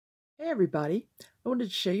Hey everybody, I wanted to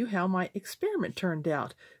show you how my experiment turned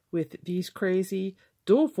out with these crazy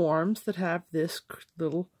dual forms that have this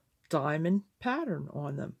little diamond pattern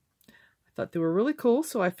on them. I thought they were really cool,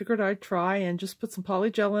 so I figured I'd try and just put some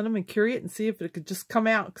polygel in them and cure it and see if it could just come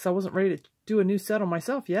out, because I wasn't ready to do a new set on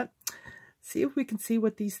myself yet. See if we can see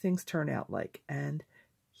what these things turn out like. And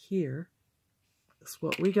here is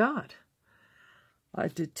what we got. I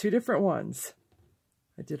did two different ones.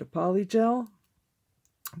 I did a polygel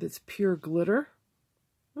that's pure glitter.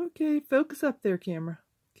 Okay, focus up there, camera.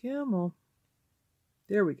 Come on.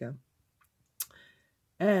 There we go.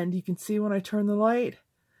 And you can see when I turn the light,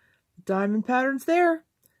 the diamond pattern's there.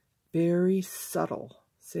 Very subtle.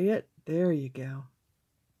 See it? There you go.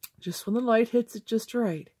 Just when the light hits it just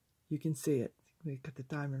right, you can see it. We got the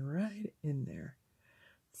diamond right in there.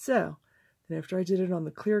 So, then after I did it on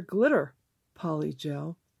the clear glitter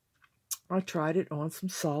polygel, I tried it on some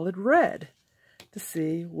solid red to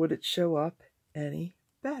see would it show up any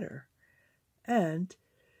better. And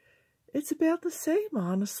it's about the same,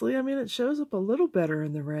 honestly. I mean, it shows up a little better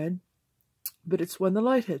in the red, but it's when the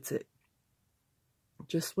light hits it.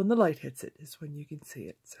 Just when the light hits it is when you can see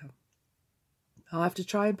it. So I'll have to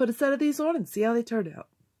try and put a set of these on and see how they turn out.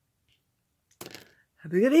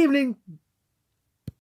 Have a good evening.